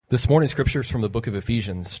This morning's scripture is from the book of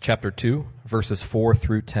Ephesians, chapter 2, verses 4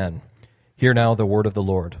 through 10. Hear now the word of the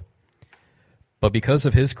Lord. But because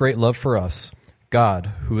of his great love for us, God,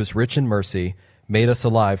 who is rich in mercy, made us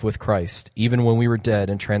alive with Christ, even when we were dead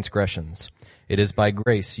in transgressions. It is by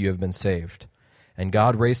grace you have been saved. And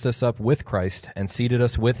God raised us up with Christ and seated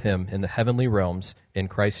us with him in the heavenly realms in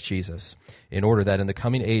Christ Jesus, in order that in the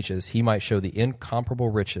coming ages he might show the incomparable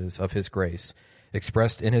riches of his grace,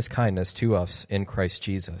 expressed in his kindness to us in Christ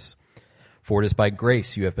Jesus. For it is by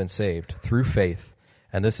grace you have been saved, through faith,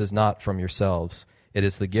 and this is not from yourselves. It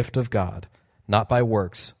is the gift of God, not by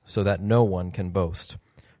works, so that no one can boast.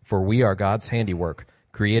 For we are God's handiwork,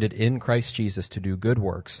 created in Christ Jesus to do good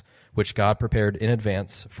works, which God prepared in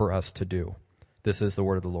advance for us to do. This is the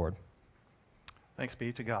word of the Lord. Thanks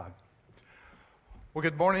be to God. Well,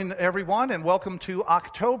 good morning, everyone, and welcome to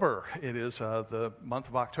October. It is the month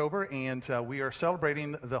of October, and we are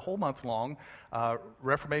celebrating the whole month long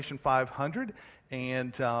Reformation 500,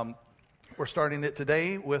 and we're starting it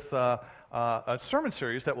today with a sermon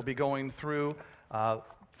series that will be going through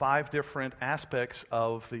 5 different aspects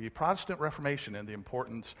of the Protestant Reformation and the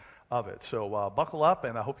importance of it. So buckle up,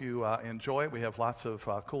 and I hope you enjoy it. We have lots of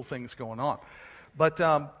cool things going on. But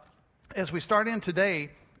as we start in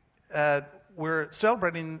today, we're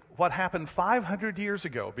celebrating what happened 500 years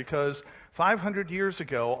ago, because 500 years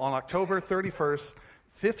ago, on October 31st,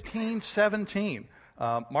 1517,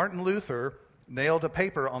 Martin Luther nailed a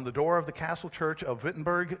paper on the door of the Castle Church of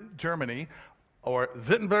Wittenberg, Germany, or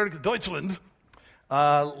Wittenberg, Deutschland,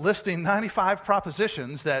 listing 95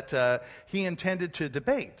 propositions that he intended to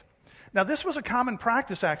debate. Now, this was a common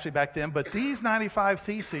practice actually back then, but these 95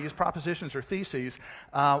 propositions or theses,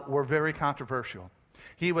 were very controversial.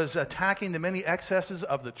 He was attacking the many excesses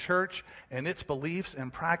of the church and its beliefs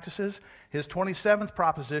and practices. His 27th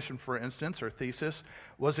proposition, for instance, or thesis,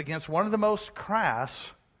 was against one of the most crass,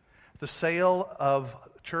 the sale of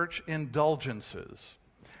church indulgences.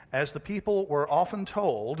 As the people were often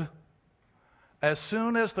told, as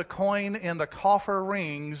soon as the coin in the coffer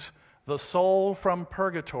rings, the soul from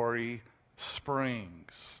purgatory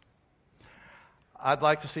springs. I'd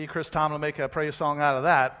like to see Chris Tomlin make a praise song out of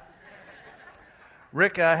that.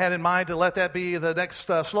 Rick had in mind to let that be the next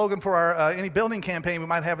slogan for our any building campaign we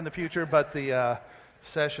might have in the future, but the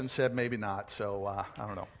session said maybe not, so I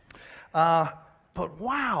don't know. But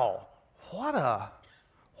wow, what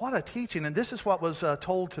a teaching, and this is what was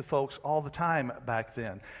told to folks all the time back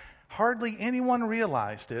then. Hardly anyone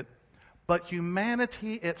realized it, but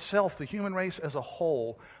humanity itself, the human race as a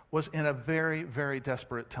whole, was in a very, very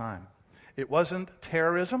desperate time. It wasn't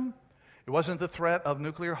terrorism. It wasn't the threat of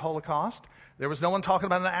nuclear holocaust. There was no one talking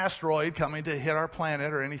about an asteroid coming to hit our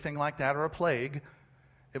planet or anything like that, or a plague.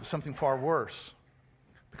 It was something far worse.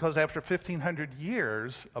 Because after 1,500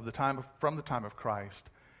 years from the time of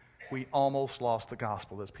Christ, we almost lost the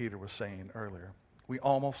gospel, as Peter was saying earlier. We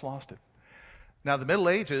almost lost it. Now, the Middle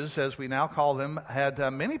Ages, as we now call them, had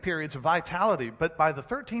many periods of vitality, but by the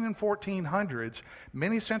 13 and 1400s,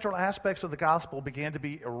 many central aspects of the gospel began to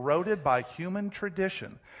be eroded by human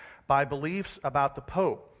tradition, by beliefs about the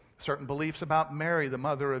Pope, certain beliefs about Mary, the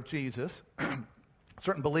mother of Jesus,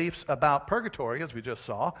 certain beliefs about purgatory, as we just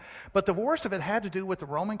saw, but the worst of it had to do with the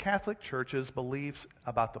Roman Catholic Church's beliefs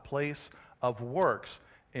about the place of works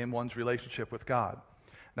in one's relationship with God.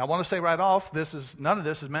 Now, I want to say right off, none of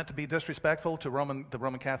this is meant to be disrespectful to the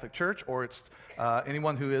Roman Catholic Church or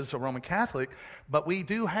anyone who is a Roman Catholic, but we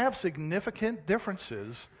do have significant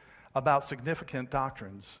differences about significant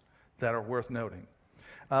doctrines that are worth noting.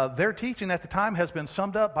 Their teaching at the time has been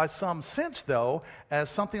summed up by some since, though, as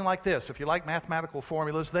something like this. If you like mathematical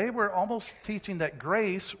formulas, they were almost teaching that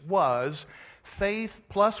grace was faith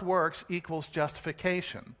plus works equals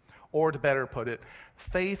justification. Or to better put it,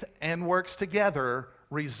 faith and works together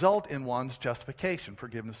result in one's justification,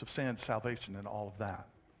 forgiveness of sins, salvation, and all of that.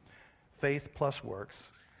 Faith plus works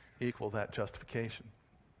equal that justification.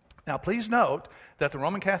 Now, please note that the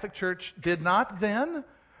Roman Catholic Church did not then,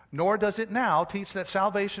 nor does it now, teach that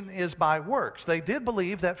salvation is by works. They did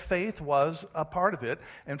believe that faith was a part of it,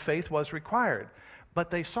 and faith was required.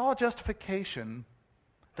 But they saw justification,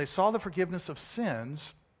 they saw the forgiveness of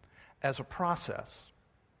sins as a process.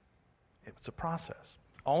 It's a process.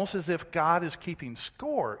 Almost as if God is keeping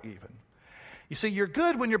score even. You see, you're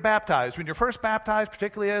good when you're baptized. When you're first baptized,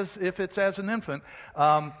 particularly if it's as an infant,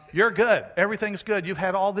 you're good. Everything's good. You've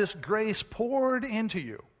had all this grace poured into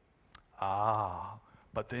you.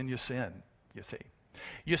 But then you sin, you see.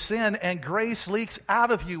 You sin and grace leaks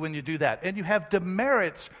out of you when you do that. And you have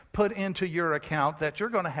demerits put into your account that you're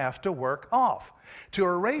going to have to work off. To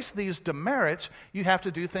erase these demerits, you have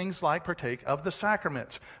to do things like partake of the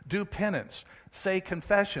sacraments, do penance, say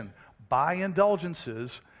confession, buy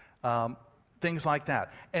indulgences, things like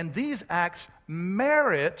that. And these acts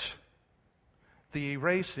merit the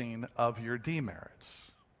erasing of your demerits.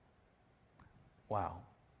 Wow.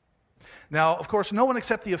 Now, of course, no one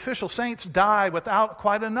except the official saints die without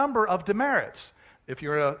quite a number of demerits. If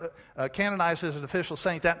you're canonized as an official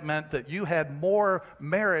saint, that meant that you had more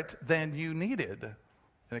merit than you needed.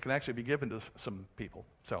 And it can actually be given to some people.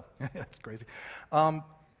 So, that's crazy.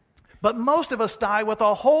 But most of us die with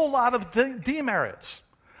a whole lot of demerits.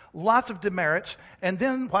 Lots of demerits. And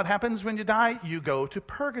then what happens when you die? You go to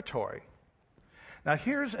purgatory. Now,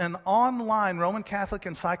 here's an online Roman Catholic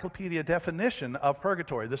encyclopedia definition of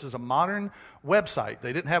purgatory. This is a modern website.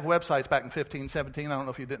 They didn't have websites back in 1517. I don't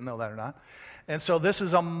know if you didn't know that or not. And so this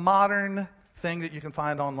is a modern thing that you can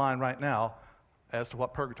find online right now as to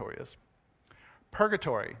what purgatory is.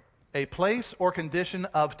 Purgatory, a place or condition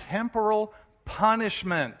of temporal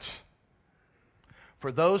punishment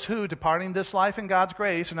for those who, departing this life in God's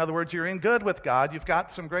grace, in other words, you're in good with God, you've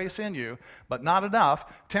got some grace in you, but not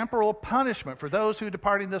enough, temporal punishment for those who,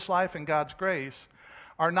 departing this life in God's grace,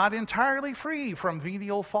 are not entirely free from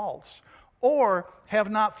venial faults, or have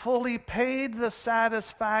not fully paid the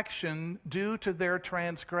satisfaction due to their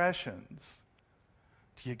transgressions.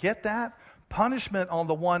 Do you get that? Punishment on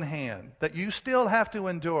the one hand, that you still have to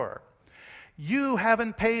endure. You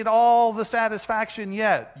haven't paid all the satisfaction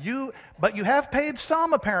yet. But you have paid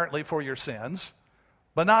some, apparently, for your sins,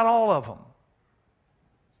 but not all of them.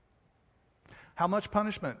 How much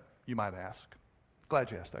punishment, you might ask?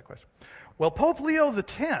 Glad you asked that question. Well, Pope Leo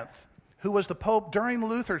X, who was the Pope during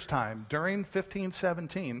Luther's time, during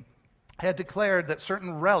 1517, had declared that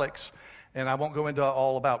certain relics, and I won't go into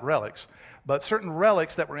all about relics, but certain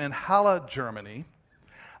relics that were in Halle, Germany,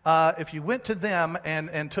 if you went to them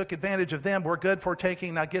and took advantage of them, were good for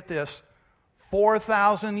taking, now get this,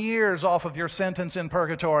 4,000 years off of your sentence in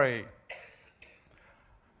purgatory.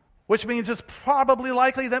 Which means it's probably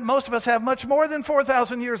likely that most of us have much more than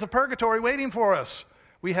 4,000 years of purgatory waiting for us.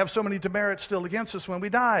 We have so many demerits still against us when we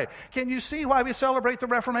die. Can you see why we celebrate the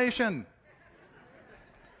Reformation?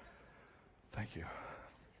 Thank you.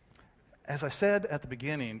 As I said at the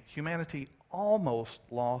beginning, humanity almost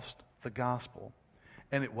lost the gospel.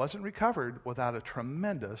 And it wasn't recovered without a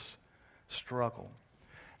tremendous struggle.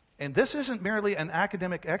 And this isn't merely an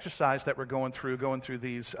academic exercise that we're going through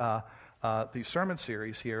these sermon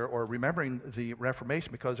series here, or remembering the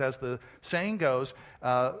Reformation, because as the saying goes,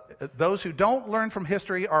 those who don't learn from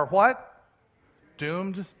history are what?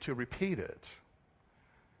 Doomed to repeat it.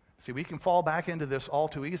 See, we can fall back into this all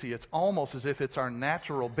too easy. It's almost as if it's our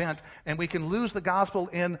natural bent, and we can lose the gospel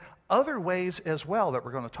in other ways as well that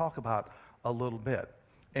we're going to talk about a little bit.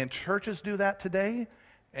 And churches do that today,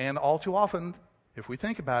 and all too often, if we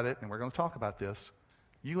think about it, and we're going to talk about this,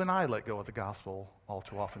 you and I let go of the gospel all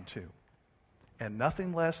too often too. And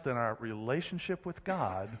nothing less than our relationship with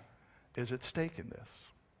God is at stake in this.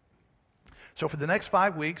 So for the next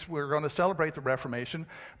 5 weeks, we're going to celebrate the Reformation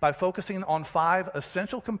by focusing on 5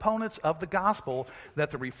 essential components of the gospel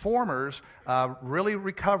that the Reformers really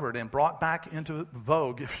recovered and brought back into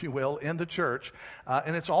vogue, if you will, in the church.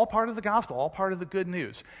 And it's all part of the gospel, all part of the good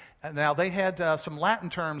news. And now, they had some Latin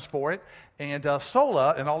terms for it, and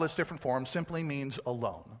sola, in all its different forms, simply means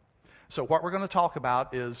alone. So what we're going to talk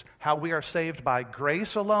about is how we are saved by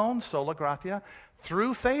grace alone, sola gratia,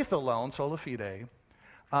 through faith alone, sola fide,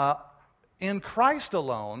 in Christ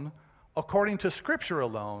alone, according to Scripture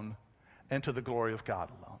alone, and to the glory of God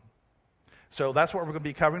alone. So that's what we're going to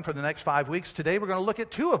be covering for the next 5 weeks. Today we're going to look at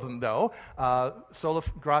 2 of them, though, sola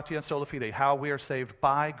gratia and sola fide, how we are saved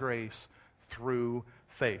by grace through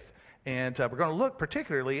faith. And we're going to look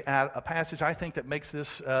particularly at a passage I think that makes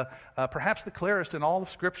this perhaps the clearest in all of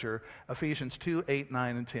Scripture, Ephesians 2, 8,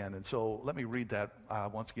 9, and 10. And so let me read that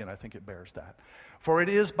once again. I think it bears that. For it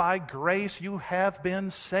is by grace you have been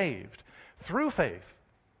saved through faith.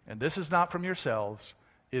 And this is not from yourselves.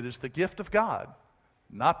 It is the gift of God,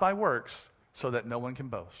 not by works, so that no one can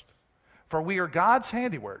boast. For we are God's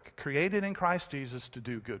handiwork, created in Christ Jesus to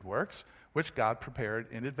do good works, which God prepared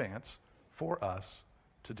in advance for us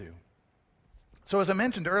to do. So as I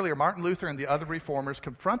mentioned earlier, Martin Luther and the other reformers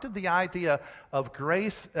confronted the idea of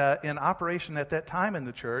grace in operation at that time in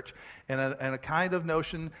the church, and a kind of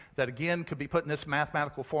notion that, again, could be put in this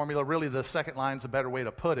mathematical formula. Really, the second line's a better way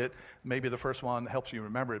to put it. Maybe the first one helps you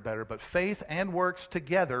remember it better. But faith and works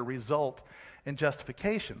together result in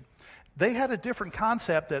justification. They had a different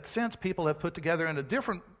concept that since people have put together in a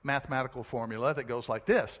different mathematical formula that goes like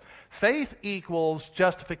this. Faith equals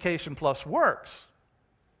justification plus works.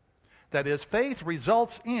 That is, faith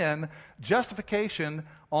results in justification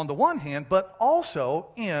on the one hand, but also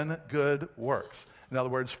in good works. In other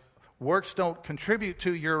words, works don't contribute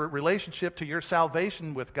to your relationship, to your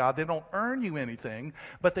salvation with God. They don't earn you anything,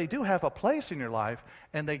 but they do have a place in your life,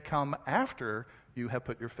 and they come after you have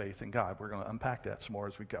put your faith in God. We're going to unpack that some more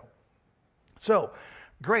as we go. So,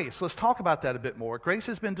 grace, let's talk about that a bit more. Grace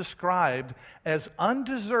has been described as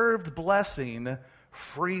undeserved blessing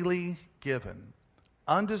freely given.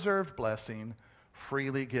 Undeserved blessing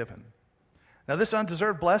freely given. Now, this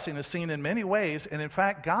undeserved blessing is seen in many ways, and in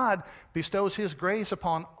fact, God bestows His grace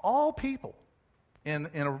upon all people in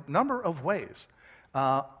a number of ways.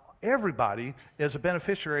 Everybody is a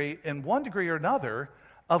beneficiary in one degree or another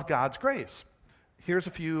of God's grace. Here's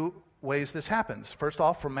a few ways this happens. First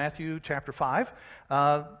off, from Matthew chapter 5,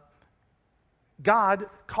 God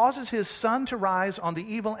causes His sun to rise on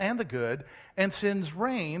the evil and the good, and sends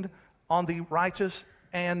rain on the righteous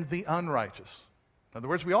and the unrighteous. In other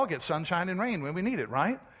words, we all get sunshine and rain when we need it,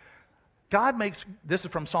 right? This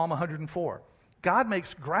is from Psalm 104. God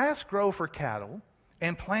makes grass grow for cattle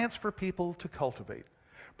and plants for people to cultivate,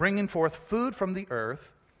 bringing forth food from the earth,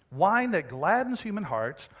 wine that gladdens human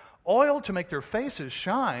hearts, oil to make their faces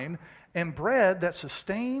shine, and bread that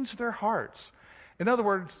sustains their hearts. In other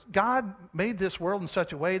words, God made this world in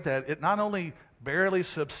such a way that it not only barely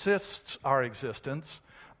subsists our existence,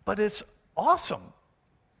 but it's awesome.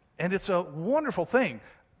 And it's a wonderful thing.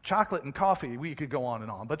 Chocolate and coffee, we could go on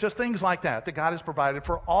and on. But just things like that God has provided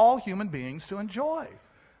for all human beings to enjoy.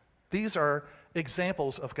 These are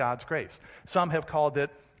examples of God's grace. Some have called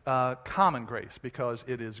it common grace because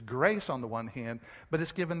it is grace on the one hand, but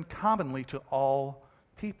it's given commonly to all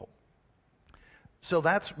people. So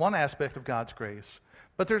that's one aspect of God's grace.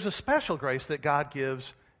 But there's a special grace that God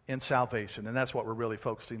gives in salvation, and that's what we're really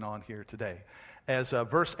focusing on here today. As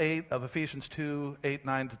verse 8 of Ephesians 2, 8,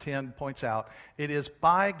 9 to 10 points out, it is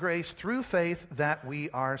by grace through faith that we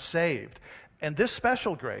are saved. And this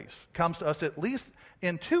special grace comes to us at least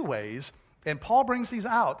in two ways, and Paul brings these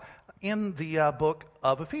out in the book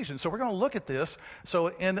of Ephesians. So we're going to look at this. So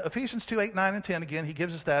in Ephesians 2, 8, 9, and 10, again, he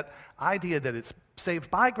gives us that idea that it's saved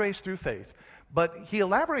by grace through faith. But he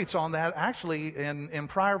elaborates on that actually in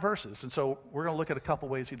prior verses. And so we're going to look at a couple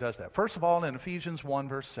ways he does that. First of all, in Ephesians 1,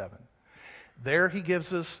 verse 7. There he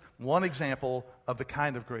gives us one example of the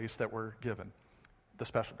kind of grace that we're given, the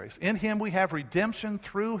special grace. In him we have redemption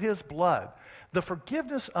through his blood, the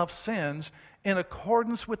forgiveness of sins in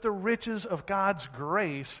accordance with the riches of God's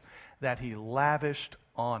grace that he lavished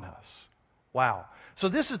on us. Wow. So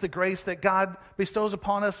this is the grace that God bestows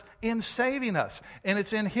upon us in saving us. And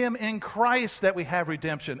it's in him, in Christ, that we have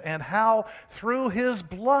redemption. And how? Through his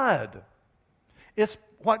blood. It's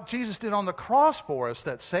what Jesus did on the cross for us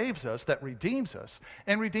that saves us, that redeems us,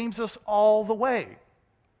 and redeems us all the way.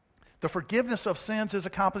 The forgiveness of sins is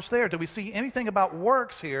accomplished there. Do we see anything about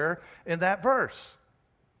works here in that verse?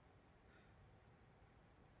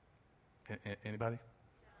 Anybody?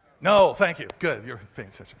 No, thank you. Good, you're paying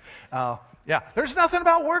attention. There's nothing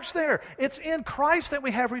about works there. It's in Christ that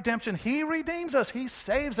we have redemption. He redeems us. He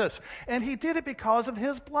saves us. And he did it because of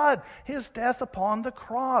his blood, his death upon the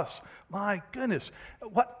cross. My goodness.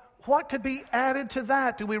 What could be added to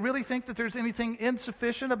that? Do we really think that there's anything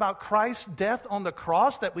insufficient about Christ's death on the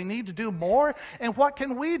cross, that we need to do more? And what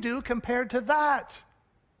can we do compared to that?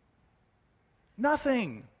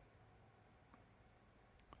 Nothing.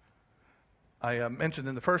 I mentioned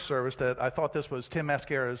in the first service that I thought this was Tim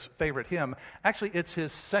Mascara's favorite hymn. Actually, it's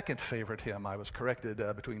his second favorite hymn. I was corrected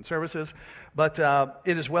between services. But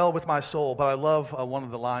it is well with my soul. But I love one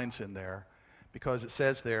of the lines in there because it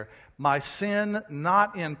says there, my sin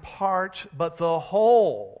not in part, but the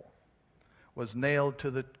whole was nailed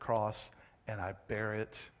to the cross, and I bear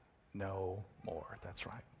it no more. That's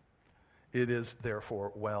right. It is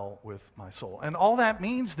therefore well with my soul. And all that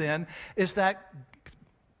means then is that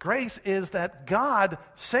grace is that God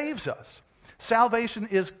saves us. Salvation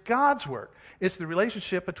is God's work. It's the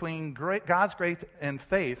relationship between God's grace and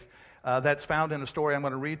faith that's found in a story I'm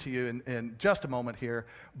going to read to you in just a moment here.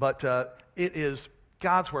 But it is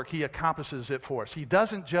God's work. He accomplishes it for us. He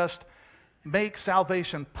doesn't just make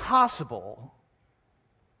salvation possible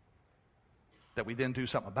that we then do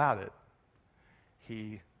something about it.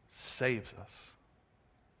 He saves us.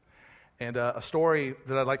 And a story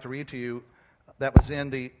that I'd like to read to you that was in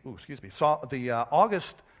the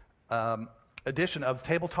August edition of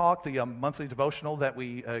Table Talk, the monthly devotional that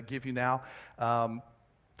we give you now,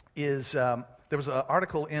 is there was an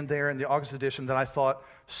article in there in the August edition that I thought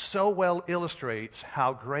so well illustrates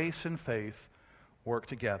how grace and faith work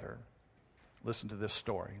together. Listen to this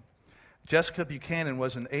story. Jessica Buchanan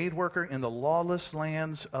was an aid worker in the lawless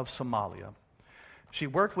lands of Somalia. She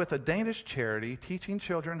worked with a Danish charity teaching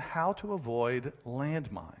children how to avoid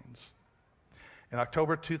landmines. In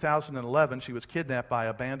October 2011, she was kidnapped by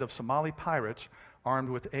a band of Somali pirates armed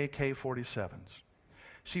with AK-47s.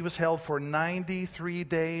 She was held for 93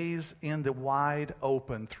 days in the wide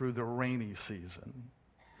open through the rainy season.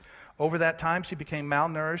 Over that time, she became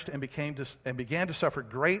malnourished and began to suffer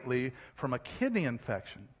greatly from a kidney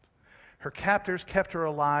infection. Her captors kept her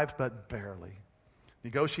alive, but barely.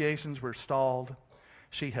 Negotiations were stalled.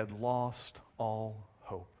 She had lost all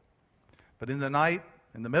hope. But in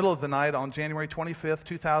the middle of the night, on January 25th,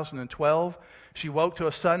 2012, she woke to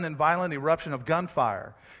a sudden and violent eruption of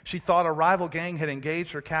gunfire. She thought a rival gang had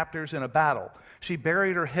engaged her captors in a battle. She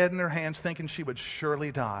buried her head in her hands, thinking she would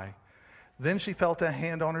surely die. Then she felt a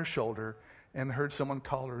hand on her shoulder and heard someone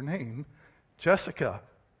call her name, Jessica.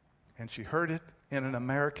 And she heard it in an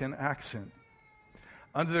American accent.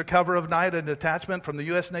 Under the cover of night, a detachment from the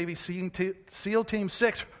U.S. Navy SEAL Team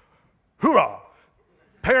 6, hoorah,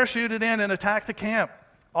 parachuted in and attacked the camp.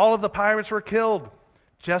 All of the pirates were killed.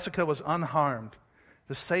 Jessica was unharmed.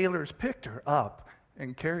 The sailors picked her up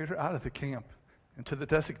and carried her out of the camp into the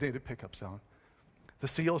designated pickup zone. The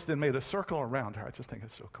SEALs then made a circle around her. I just think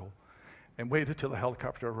it's so cool. And waited till the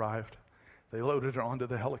helicopter arrived. They loaded her onto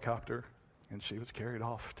the helicopter, and she was carried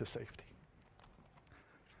off to safety.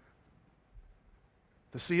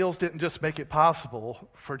 The SEALs didn't just make it possible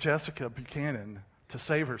for Jessica Buchanan to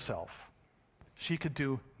save herself. She could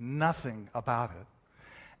do nothing about it.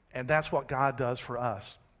 And that's what God does for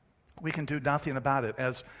us. We can do nothing about it.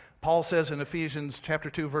 As Paul says in Ephesians chapter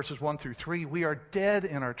 2, verses 1 through 3, we are dead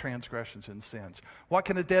in our transgressions and sins. What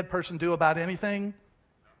can a dead person do about anything?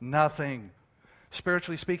 Nothing.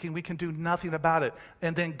 Spiritually speaking, we can do nothing about it.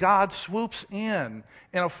 And then God swoops in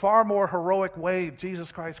a far more heroic way.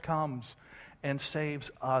 Jesus Christ comes and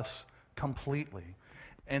saves us completely.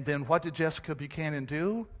 And then what did Jessica Buchanan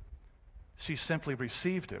do? She simply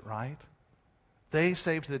received it, right? They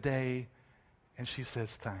saved the day, and she says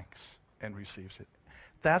thanks and receives it.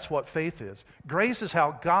 That's what faith is. Grace is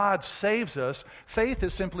how God saves us. Faith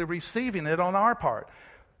is simply receiving it on our part.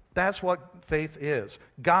 That's what faith is.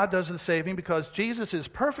 God does the saving because Jesus is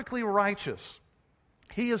perfectly righteous.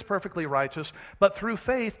 He is perfectly righteous, but through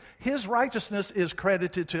faith, His righteousness is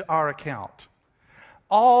credited to our account.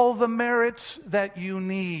 All the merits that you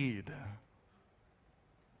need,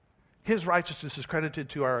 His righteousness is credited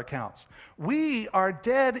to our accounts. We are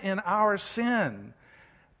dead in our sin,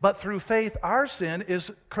 but through faith, our sin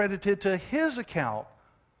is credited to His account,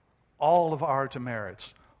 all of our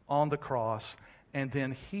demerits on the cross, and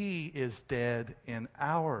then He is dead in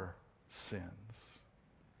our sins.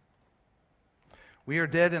 We are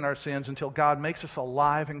dead in our sins until God makes us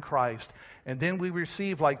alive in Christ, and then we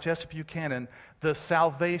receive, like Jessica Buchanan, the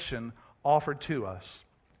salvation offered to us.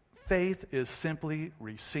 Faith is simply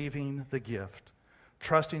receiving the gift,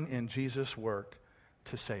 trusting in Jesus' work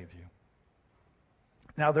to save you.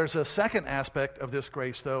 Now, there's a second aspect of this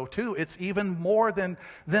grace, though, too. It's even more than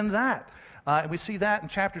that. And we see that in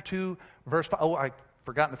chapter 2, verse 5. Oh, I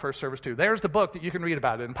forgot in the first service, too. There's the book that you can read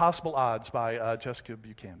about it, Impossible Odds by Jessica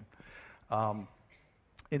Buchanan.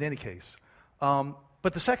 In any case.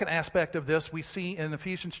 But the second aspect of this we see in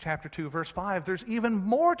Ephesians chapter 2, verse 5. There's even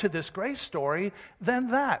more to this grace story than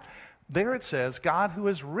that. There it says, God, who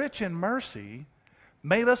is rich in mercy,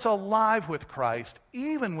 made us alive with Christ,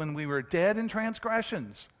 even when we were dead in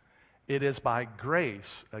transgressions. It is by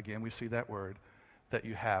grace, again we see that word, that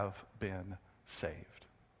you have been saved.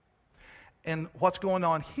 And what's going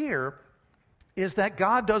on here is that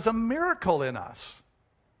God does a miracle in us.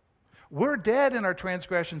 We're dead in our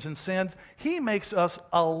transgressions and sins. He makes us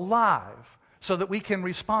alive so that we can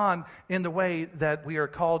respond in the way that we are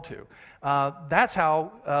called to. That's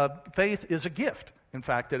how faith is a gift, in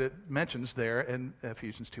fact, that it mentions there in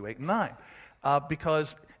Ephesians 2, 8, and 9.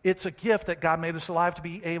 Because it's a gift that God made us alive to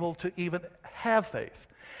be able to even have faith.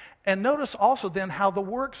 And notice also then how the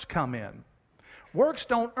works come in. Works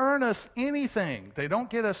don't earn us anything. They don't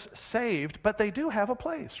get us saved, but they do have a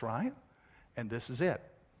place, right? And this is it.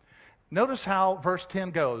 Notice how verse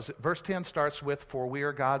 10 goes. Verse 10 starts with, for we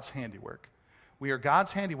are God's handiwork. We are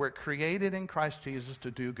God's handiwork created in Christ Jesus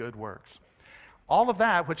to do good works. All of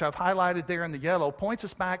that, which I've highlighted there in the yellow, points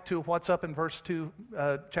us back to what's up in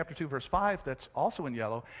chapter 2, verse 5, that's also in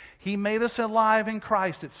yellow. He made us alive in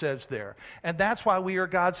Christ, it says there. And that's why we are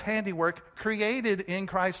God's handiwork created in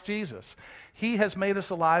Christ Jesus. He has made us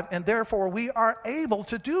alive, and therefore we are able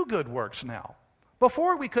to do good works now.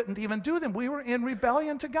 Before, we couldn't even do them. We were in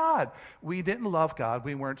rebellion to God. We didn't love God.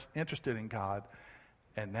 We weren't interested in God.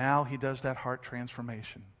 And now he does that heart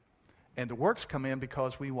transformation. And the works come in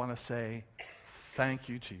because we want to say, thank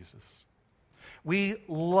you, Jesus. We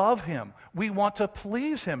love him. We want to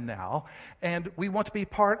please him now. And we want to be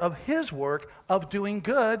part of his work of doing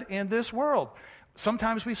good in this world.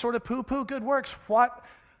 Sometimes we sort of poo-poo good works. What?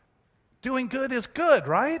 Doing good is good,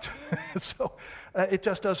 right? So it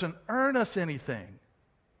just doesn't earn us anything.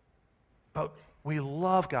 But we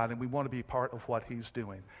love God and we want to be part of what he's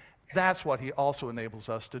doing. That's what he also enables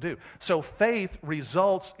us to do. So faith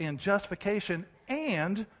results in justification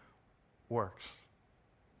and works,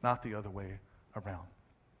 not the other way around.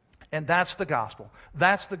 And that's the gospel.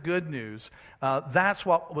 That's the good news. That's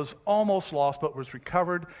what was almost lost but was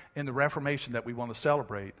recovered in the Reformation that we want to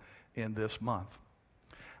celebrate in this month.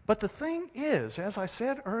 But the thing is, as I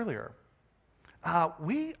said earlier,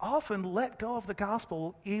 we often let go of the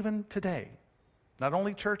gospel even today. Not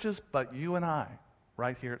only churches, but you and I,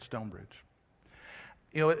 right here at Stonebridge.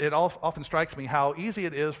 You know, it often strikes me how easy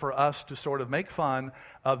it is for us to sort of make fun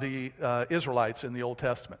of the Israelites in the Old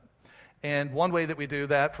Testament. And one way that we do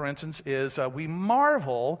that, for instance, is we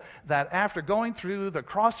marvel that after going through the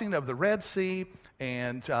crossing of the Red Sea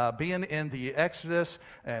and being in the Exodus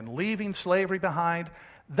and leaving slavery behind,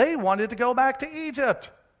 they wanted to go back to Egypt.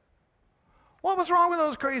 What was wrong with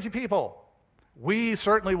those crazy people? We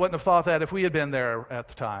certainly wouldn't have thought that if we had been there at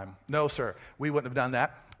the time. No, sir, we wouldn't have done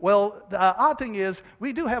that. Well, the odd thing is,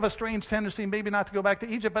 we do have a strange tendency maybe not to go back to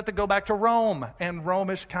Egypt, but to go back to Rome and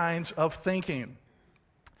Romish kinds of thinking.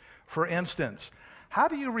 For instance, how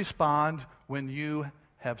do you respond when you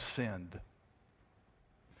have sinned?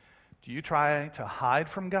 Do you try to hide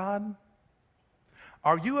from God?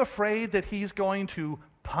 Are you afraid that he's going to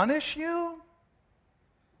punish you?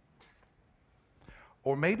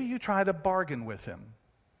 Or maybe you try to bargain with him.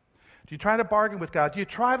 Do you try to bargain with God? Do you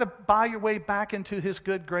try to buy your way back into his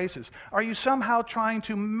good graces? Are you somehow trying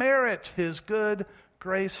to merit his good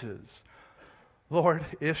graces? Lord,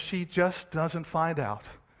 if she just doesn't find out,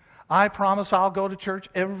 I promise I'll go to church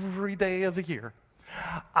every day of the year.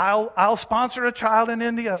 I'll sponsor a child in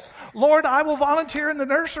India. Lord, I will volunteer in the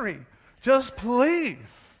nursery. Just please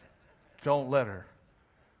don't let her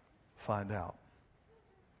find out.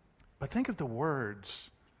 But think of the words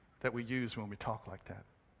that we use when we talk like that.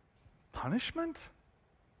 Punishment?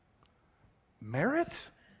 Merit?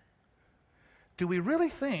 Do we really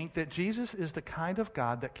think that Jesus is the kind of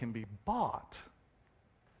God that can be bought?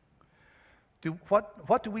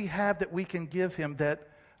 What do we have that we can give him that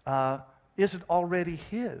isn't already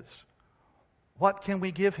his? What can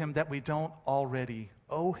we give him that we don't already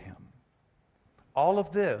owe him? All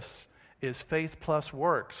of this is faith plus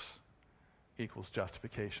works equals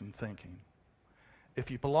justification thinking.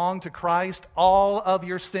 If you belong to Christ, all of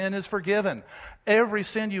your sin is forgiven. Every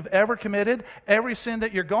sin you've ever committed, every sin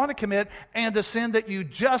that you're going to commit, and the sin that you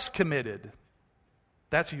just committed.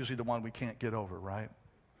 That's usually the one we can't get over, right?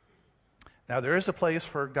 Now, there is a place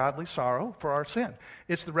for godly sorrow for our sin.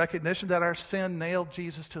 It's the recognition that our sin nailed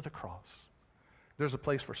Jesus to the cross. There's a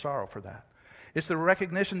place for sorrow for that. It's the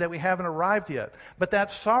recognition that we haven't arrived yet. But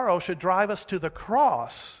that sorrow should drive us to the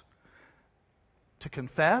cross to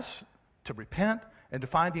confess, to repent, and to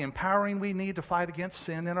find the empowering we need to fight against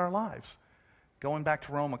sin in our lives. Going back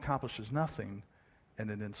to Rome accomplishes nothing,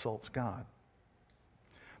 and it insults God.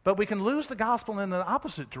 But we can lose the gospel in the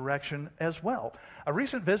opposite direction as well. A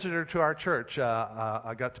recent visitor to our church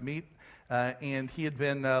I got to meet, and he had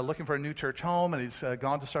been looking for a new church home, and he's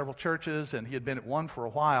gone to several churches, and he had been at one for a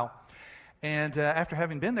while. And after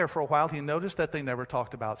having been there for a while, he noticed that they never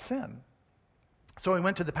talked about sin. So he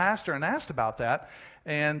went to the pastor and asked about that,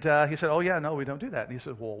 and he said, oh yeah, no, we don't do that. And he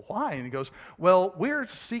said, well, why? And he goes, well, we're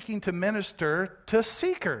seeking to minister to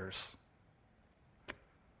seekers.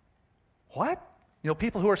 What? You know,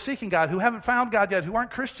 people who are seeking God, who haven't found God yet, who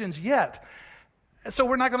aren't Christians yet. So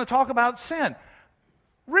we're not going to talk about sin.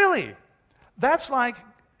 Really? That's like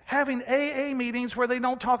having AA meetings where they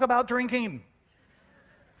don't talk about drinking.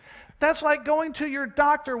 That's like going to your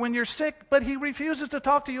doctor when you're sick, but he refuses to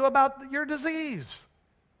talk to you about your disease.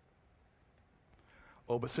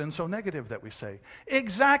 Oh, but sin's so negative that we say.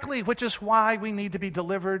 Exactly, which is why we need to be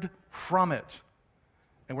delivered from it.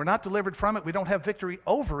 And we're not delivered from it. We don't have victory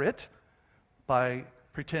over it by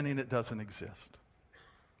pretending it doesn't exist.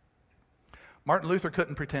 Martin Luther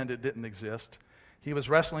couldn't pretend it didn't exist. He was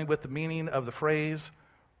wrestling with the meaning of the phrase.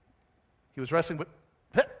 He was wrestling with...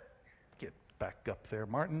 Get back up there,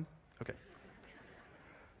 Martin. Okay.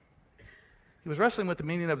 He was wrestling with the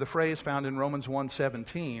meaning of the phrase found in Romans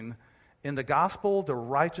 1:17. In the gospel, the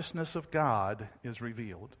righteousness of God is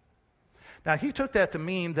revealed. Now, he took that to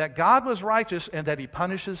mean that God was righteous and that he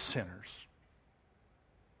punishes sinners.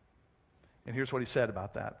 And here's what he said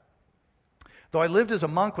about that. Though I lived as a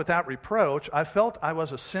monk without reproach, I felt I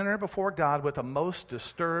was a sinner before God with a most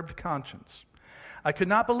disturbed conscience. I could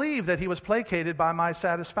not believe that he was placated by my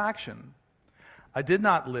satisfaction. I did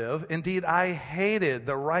not live. Indeed, I hated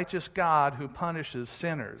the righteous God who punishes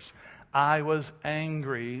sinners. I was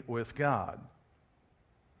angry with God.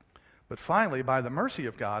 But finally, by the mercy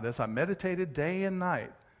of God, as I meditated day and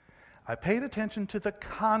night, I paid attention to the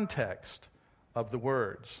context of the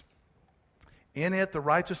words. In it, the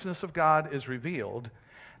righteousness of God is revealed.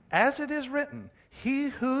 As it is written, he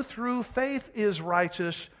who through faith is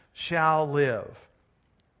righteous shall live.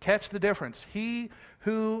 Catch the difference. He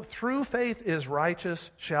who through faith is righteous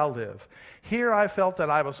shall live. Here I felt that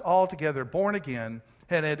I was altogether born again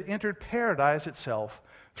and had entered paradise itself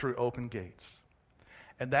through open gates.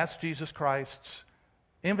 And that's Jesus Christ's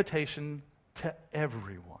invitation to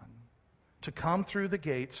everyone to come through the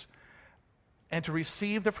gates and to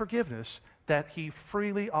receive the forgiveness that he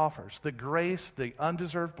freely offers, the grace, the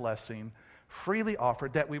undeserved blessing freely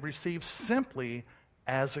offered that we receive simply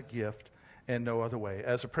as a gift and no other way.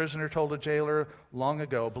 As a prisoner told a jailer long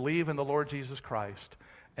ago, believe in the Lord Jesus Christ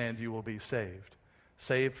and you will be saved.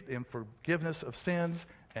 Saved in forgiveness of sins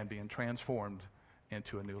and being transformed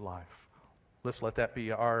into a new life. Let's let that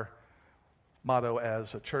be our motto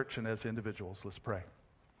as a church and as individuals. Let's pray.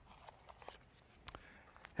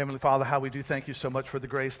 Heavenly Father, how we do thank you so much for the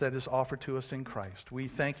grace that is offered to us in Christ. We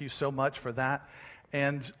thank you so much for that.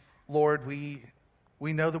 And Lord, we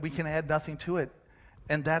know that we can add nothing to it.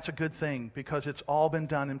 And that's a good thing because it's all been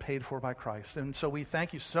done and paid for by Christ. And so we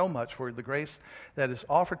thank you so much for the grace that is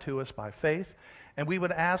offered to us by faith. And we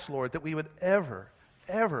would ask, Lord, that we would ever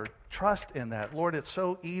trust in that. Lord, it's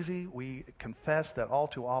so easy. We confess that all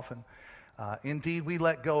too often. Indeed, we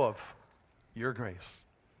let go of your grace.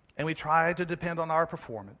 And we try to depend on our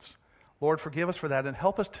performance. Lord, forgive us for that and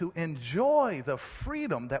help us to enjoy the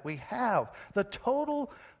freedom that we have, the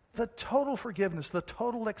total forgiveness, the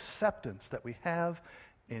total acceptance that we have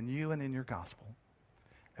in you and in your gospel.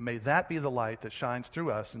 And may that be the light that shines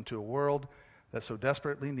through us into a world that so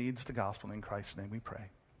desperately needs the gospel. In Christ's name we pray.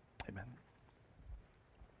 Amen.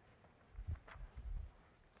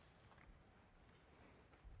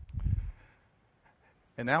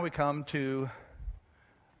 And now we come to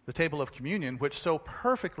the table of communion, which so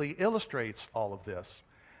perfectly illustrates all of this.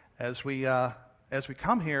 As we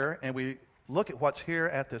come here and we look at what's here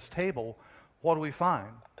at this table, what do we find?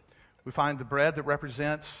 We find the bread that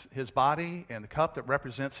represents his body and the cup that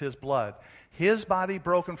represents his blood. His body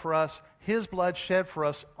broken for us, his blood shed for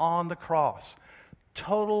us on the cross.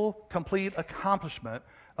 Total, complete accomplishment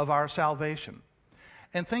of our salvation.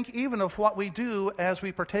 And think even of what we do as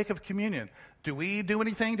we partake of communion. Do we do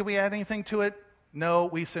anything? Do we add anything to it? No,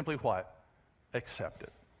 we simply what? Accept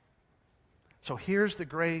it. So here's the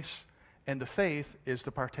grace, and the faith is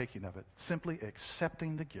the partaking of it. Simply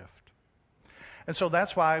accepting the gift. And so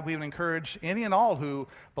that's why we would encourage any and all who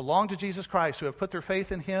belong to Jesus Christ, who have put their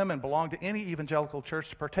faith in him and belong to any evangelical church,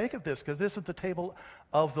 to partake of this, because this is the table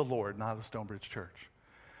of the Lord, not of Stonebridge Church.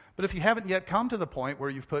 But if you haven't yet come to the point where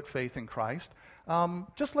you've put faith in Christ,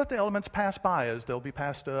 just let the elements pass by, as they'll be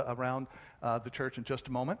passed around the church in just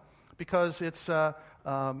a moment, because it's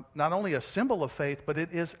not only a symbol of faith, but it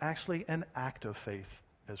is actually an act of faith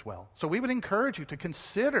as well. So we would encourage you to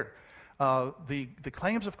consider the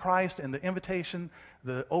claims of Christ and the invitation,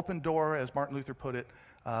 the open door, as Martin Luther put it,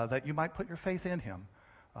 that you might put your faith in him.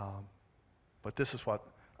 But this is what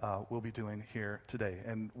we'll be doing here today.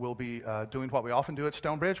 And we'll be doing what we often do at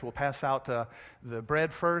Stonebridge. We'll pass out the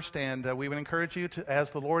bread first, and we would encourage you to, as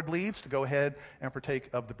the Lord leads, to go ahead and partake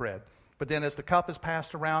of the bread. But then as the cup is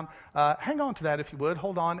passed around, hang on to that if you would,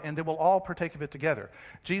 hold on, and then we'll all partake of it together.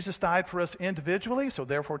 Jesus died for us individually, so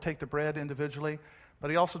therefore take the bread individually,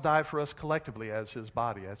 but he also died for us collectively as his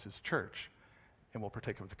body, as his church, and we'll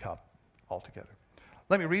partake of the cup all together.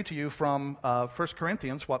 Let me read to you from 1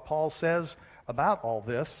 Corinthians what Paul says about all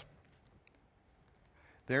this.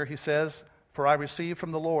 There he says, "For I received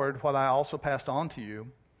from the Lord what I also passed on to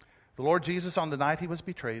you. The Lord Jesus, on the night he was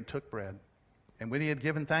betrayed, took bread. And when he had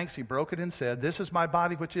given thanks, he broke it and said, 'This is my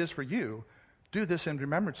body which is for you. Do this in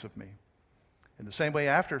remembrance of me.' In the same way,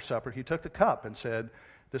 after supper, he took the cup and said,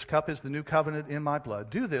 'This cup is the new covenant in my blood.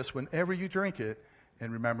 Do this whenever you drink it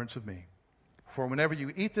in remembrance of me. For whenever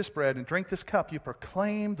you eat this bread and drink this cup, you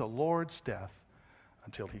proclaim the Lord's death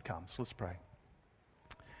until he comes.'" Let's pray.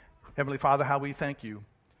 Heavenly Father, how we thank you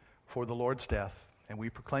for the Lord's death, and we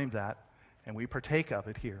proclaim that, and we partake of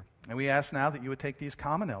it here. And we ask now that you would take these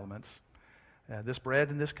common elements, this bread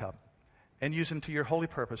and this cup, and use them to your holy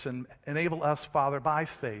purpose, and enable us, Father, by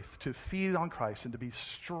faith to feed on Christ and to be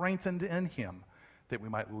strengthened in him, that we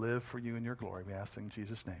might live for you in your glory. We ask in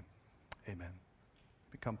Jesus' name. Amen.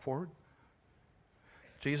 We come forward.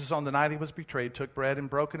 Jesus, on the night he was betrayed, took bread and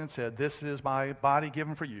broke it and said, "This is my body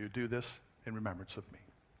given for you. Do this in remembrance of me."